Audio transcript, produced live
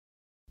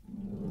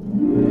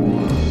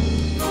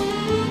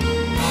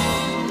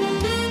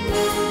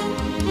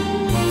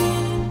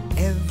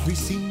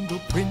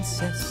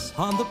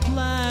on the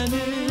planet,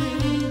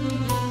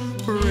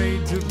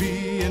 prayed to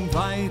be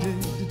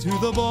invited to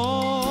the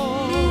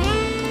ball.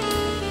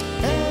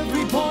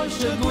 Every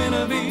Portia,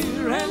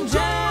 Guinevere, and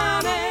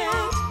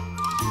Janet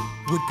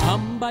would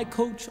come by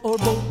coach or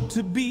boat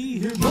to be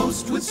here.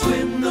 Most would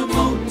swim the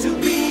moat to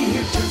be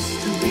here,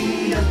 just to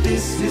be at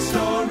this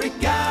historic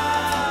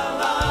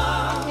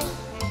gala.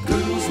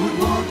 Girls would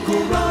walk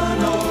or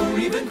run or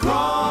even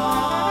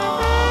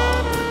crawl.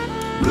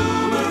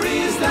 Rumor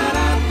is that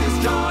at this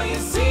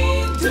joyous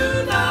scene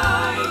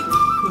tonight,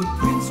 the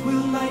prince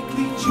will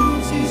likely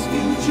choose his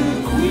future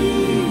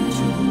queen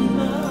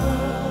tonight.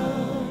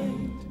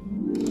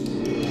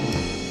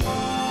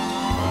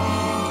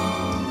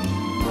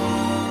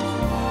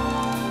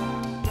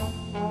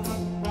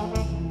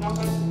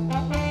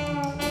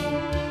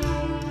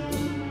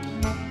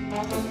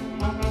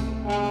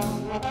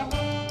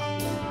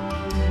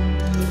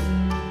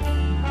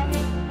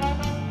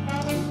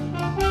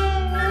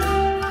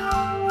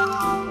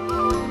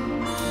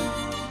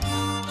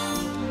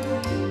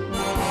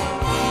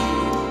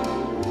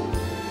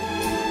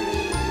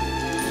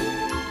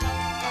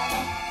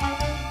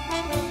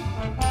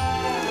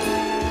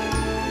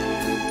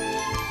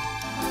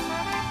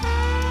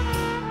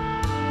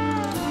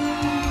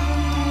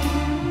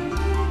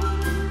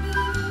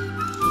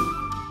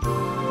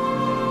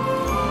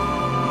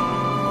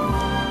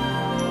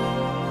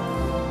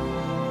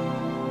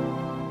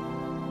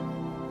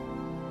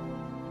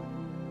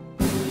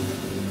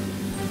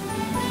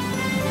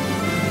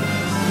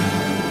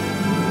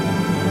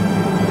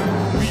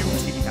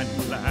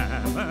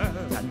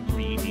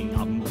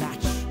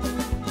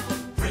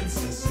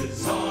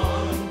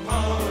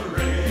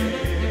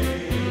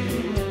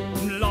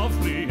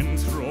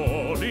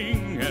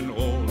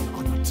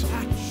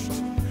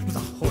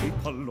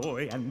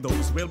 And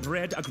those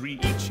well-bred agree,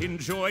 each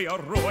enjoy a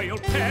royal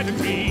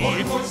pedigree.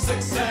 Born for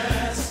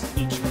success,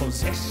 each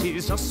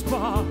possesses a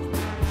spark,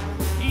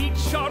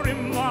 each a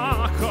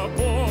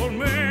remarkable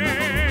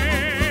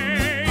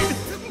maid.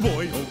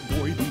 Boy, oh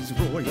boy, these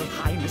royal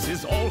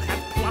highnesses all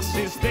have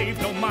pluses, they've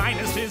no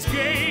minuses.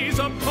 Gaze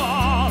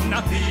upon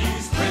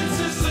these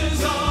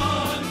princesses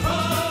on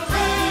parade.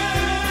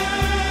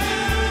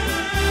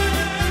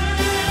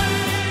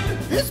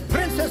 This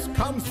princess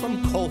comes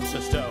from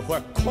Colchester,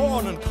 where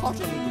corn and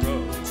cotton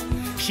grows.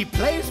 She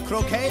plays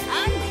croquet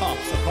and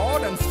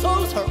harpsichord and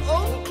sews her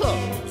own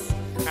clothes.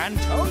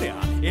 Antonia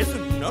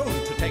isn't known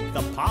to take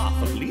the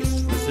path of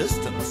least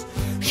resistance.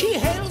 She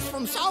hails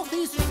from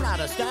southeast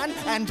Fladistan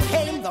and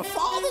came the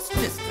farthest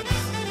distance.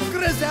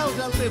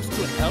 Griselda lives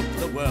to help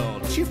the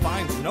world. She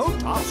finds no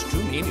task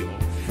too menial.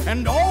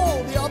 And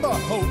all the other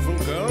hopeful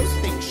girls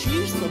think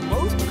she's the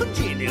most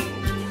congenial.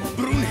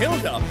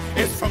 Brunhilde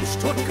is from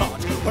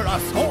Stuttgart, where our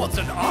swords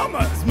and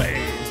armor's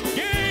made.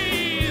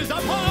 Gaze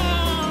upon